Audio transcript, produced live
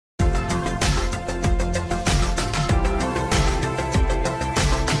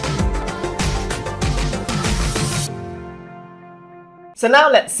So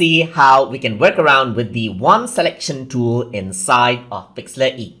now let's see how we can work around with the one selection tool inside of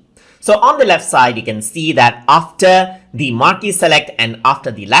Pixlr E. So on the left side, you can see that after the marquee select and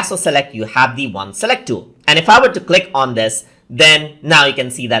after the lasso select, you have the one select tool. And if I were to click on this, then now you can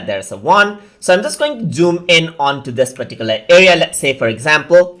see that there's a one. So I'm just going to zoom in onto this particular area, let's say for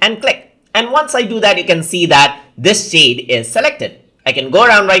example, and click. And once I do that, you can see that this shade is selected. I can go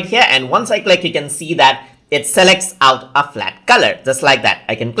around right here, and once I click, you can see that it selects out a flat color, just like that.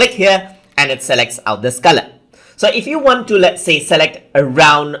 I can click here and it selects out this color. So if you want to, let's say, select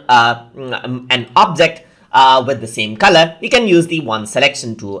around an object with the same color, you can use the one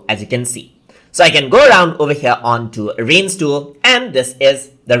selection tool, as you can see. So I can go around over here onto arrange tool, and this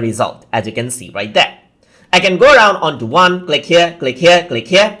is the result, as you can see right there. I can go around onto one, click here, click here, click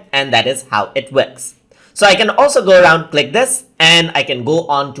here, and that is how it works. So I can also go around, click this, and I can go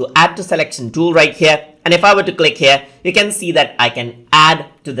on to add to selection tool right here. And if I were to click here, you can see that I can add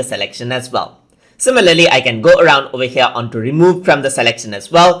to the selection as well. Similarly, I can go around over here onto remove from the selection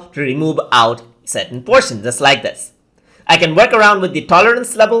as well to remove out certain portions, just like this. I can work around with the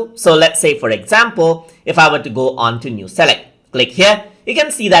tolerance level. So let's say, for example, if I were to go on to new select, click here, you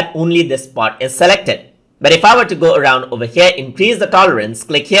can see that only this part is selected. But if I were to go around over here, increase the tolerance,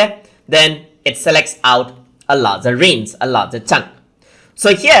 click here, then it selects out a larger range, a larger chunk.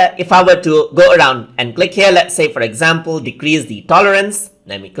 So here, if I were to go around and click here, let's say, for example, decrease the tolerance.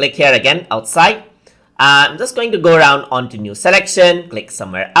 Let me click here again outside. I'm just going to go around onto new selection, click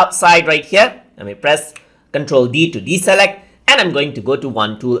somewhere outside right here. Let me press Ctrl D to deselect, and I'm going to go to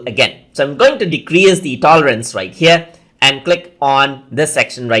one tool again. So I'm going to decrease the tolerance right here and click on this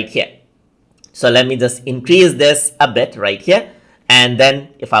section right here. So let me just increase this a bit right here. And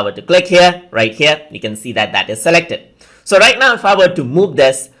then if I were to click here, right here, you can see that that is selected. So right now, if I were to move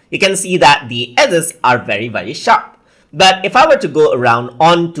this, you can see that the edges are very, very sharp. But if I were to go around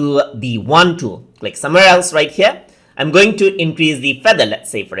onto the one tool, click somewhere else right here, I'm going to increase the feather.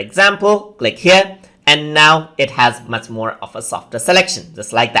 Let's say, for example, click here, and now it has much more of a softer selection,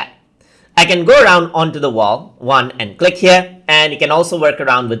 just like that. I can go around onto the wall, one, and click here, and you can also work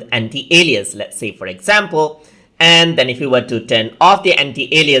around with anti-alias. Let's say, for example, and then if you were to turn off the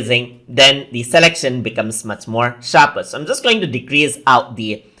anti-aliasing, then the selection becomes much more sharper. So I'm just going to decrease out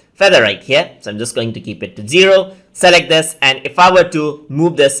the feather right here. So I'm just going to keep it to 0, select this, and if I were to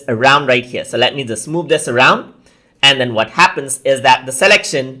move this around right here, so let me just move this around, and then what happens is that the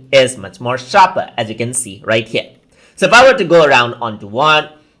selection is much more sharper, as you can see right here. So if I were to go around onto one,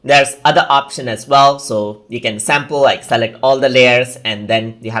 there's other option as well. So you can sample, like select all the layers, and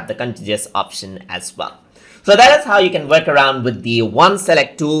then you have the contiguous option as well. So that is how you can work around with the one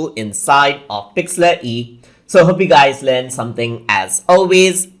select tool inside of Pixlr E. So hope you guys learned something as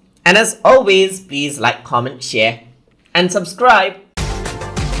always. And as always, please like, comment, share, and subscribe.